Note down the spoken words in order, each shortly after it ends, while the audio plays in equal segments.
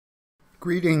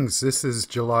Greetings, this is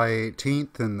July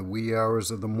 18th in the wee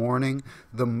hours of the morning.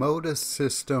 The MODIS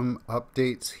system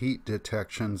updates heat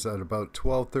detections at about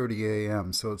 12:30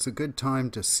 a.m. so it's a good time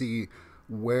to see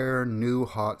where new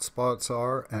hotspots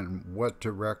are and what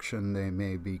direction they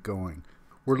may be going.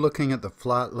 We're looking at the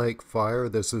Flat Lake Fire.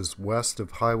 This is west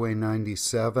of Highway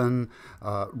 97,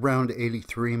 around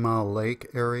 83 Mile Lake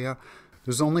area.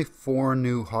 There's only 4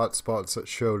 new hotspots that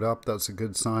showed up. That's a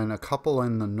good sign. A couple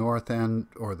in the north end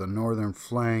or the northern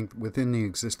flank within the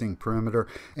existing perimeter,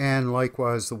 and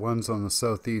likewise the ones on the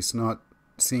southeast not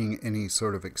seeing any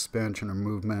sort of expansion or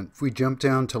movement. If we jump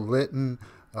down to Lytton,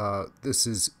 this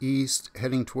is east,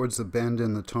 heading towards the bend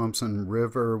in the Thompson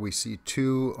River. We see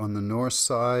 2 on the north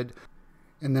side.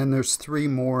 And then there's 3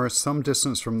 more, some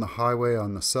distance from the highway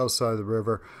on the south side of the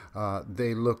river.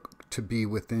 They look to be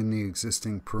within the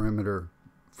existing perimeter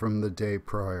from the day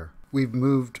prior. We've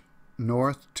moved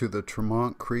north to the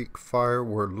Tremont Creek fire.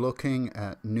 We're looking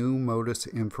at new MODIS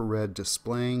infrared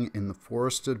displaying in the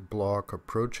forested block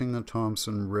approaching the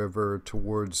Thompson River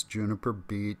towards Juniper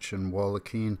Beach and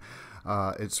Wallachine.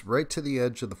 It's right to the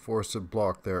edge of the forested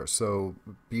block there, so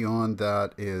beyond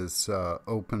that is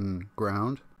open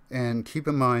ground. And keep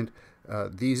in mind,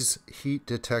 these heat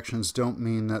detections don't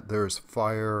mean that there's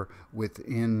fire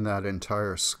within that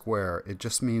entire square. It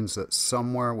just means that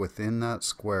somewhere within that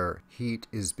square, heat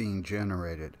is being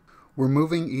generated. We're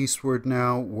moving eastward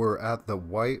now. We're at the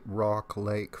White Rock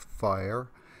Lake Fire,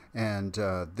 and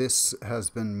this has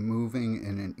been moving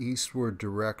in an eastward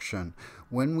direction.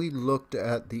 When we looked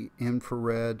at the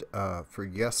infrared for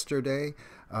yesterday,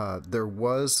 there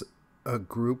was a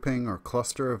grouping or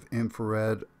cluster of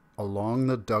infrared along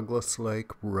the Douglas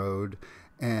Lake Road,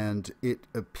 and it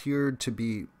appeared to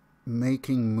be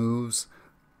making moves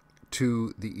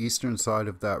to the eastern side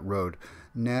of that road.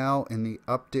 Now in the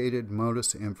updated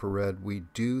MODIS infrared, we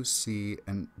do see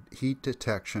a heat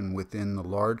detection within the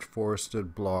large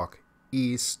forested block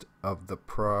east of the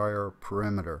prior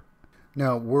perimeter.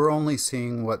 Now, we're only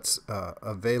seeing what's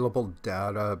available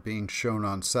data being shown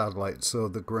on satellite, so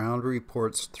the ground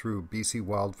reports through BC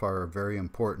Wildfire are very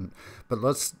important. But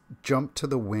let's jump to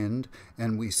the wind,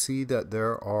 and we see that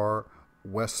there are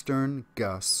western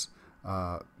gusts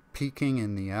peaking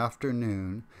in the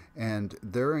afternoon, and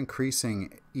they're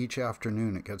increasing each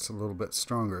afternoon. It gets a little bit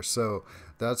stronger, so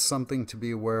that's something to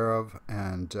be aware of,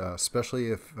 and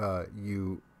especially if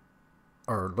you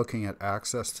are looking at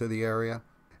access to the area.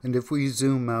 And if we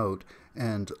zoom out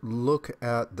and look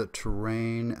at the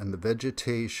terrain and the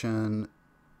vegetation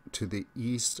to the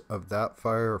east of that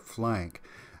fire flank,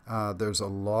 there's a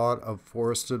lot of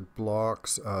forested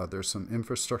blocks. There's some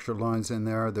infrastructure lines in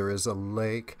there. There is a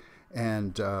lake,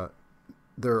 and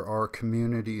there are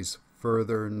communities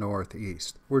further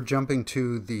northeast. We're jumping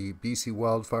to the BC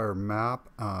Wildfire Map.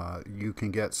 You can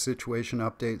get situation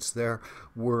updates there.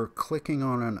 We're clicking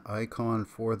on an icon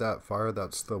for that fire.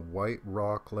 That's the White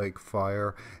Rock Lake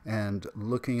Fire, and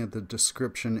looking at the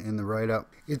description in the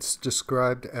write-up, it's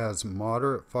described as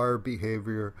moderate fire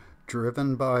behavior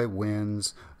driven by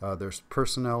winds. There's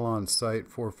personnel on site,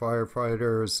 4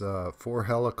 firefighters, 4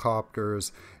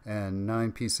 helicopters, and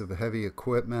 9 pieces of heavy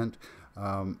equipment.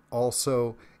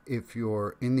 Also, if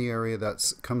you're in the area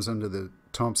that comes under the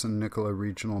Thompson-Nicola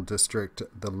Regional District,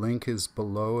 the link is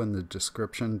below in the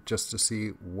description just to see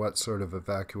what sort of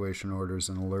evacuation orders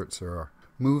and alerts there are.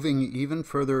 Moving even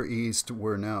further east,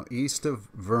 we're now east of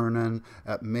Vernon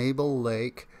at Mabel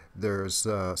Lake. There's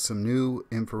some new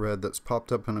infrared that's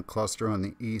popped up in a cluster on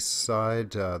the east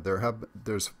side.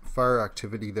 There's fire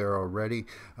activity there already.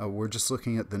 We're just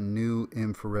looking at the new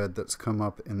infrared that's come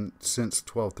up since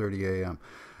 12:30 a.m.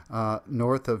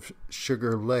 North of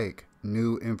Sugar Lake,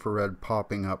 new infrared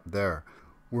popping up there.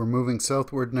 We're moving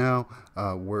southward now.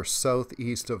 We're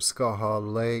southeast of Skaha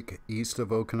Lake, east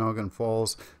of Okanagan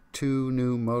Falls. 2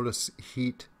 new MODIS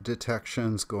heat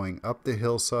detections going up the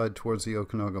hillside towards the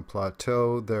Okanagan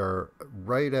Plateau. They're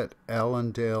right at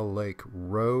Allendale Lake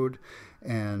Road,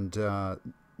 and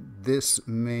this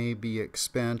may be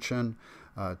expansion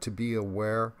to be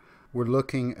aware. We're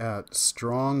looking at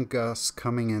strong gusts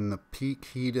coming in the peak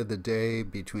heat of the day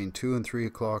between 2 and 3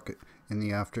 o'clock in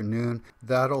the afternoon.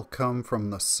 That'll come from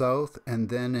the south, and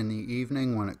then in the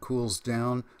evening when it cools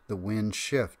down, the winds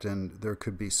shift and there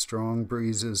could be strong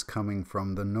breezes coming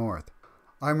from the north.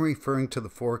 I'm referring to the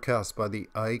forecast by the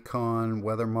ICON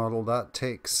weather model. That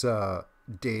takes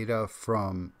data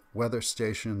from weather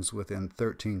stations within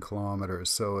 13 kilometers,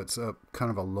 so it's a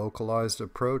kind of a localized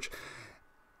approach.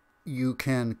 You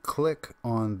can click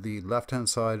on the left-hand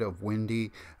side of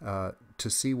windy to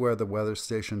see where the weather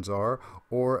stations are,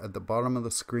 or at the bottom of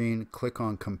the screen, click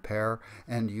on compare,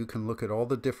 and you can look at all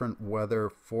the different weather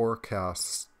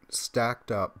forecasts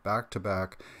stacked up back to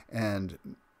back and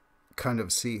kind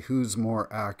of see who's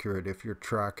more accurate if you're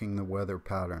tracking the weather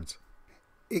patterns.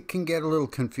 It can get a little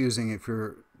confusing if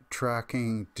you're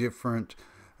tracking different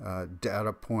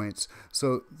data points.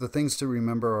 So the things to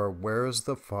remember are, where is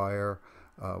the fire,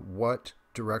 what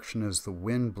direction is the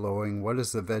wind blowing, what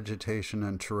is the vegetation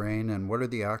and terrain, and what are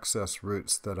the access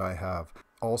routes that I have.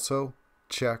 Also,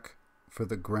 check for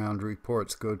the ground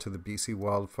reports. Go to the BC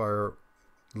Wildfire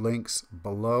links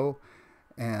below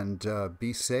and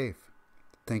be safe.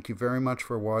 Thank you very much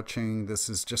for watching. This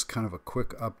is just kind of a quick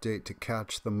update to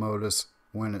catch the MODIS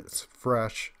when it's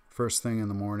fresh, first thing in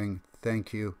the morning.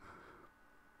 Thank you.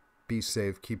 Be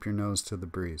safe. Keep your nose to the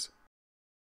breeze.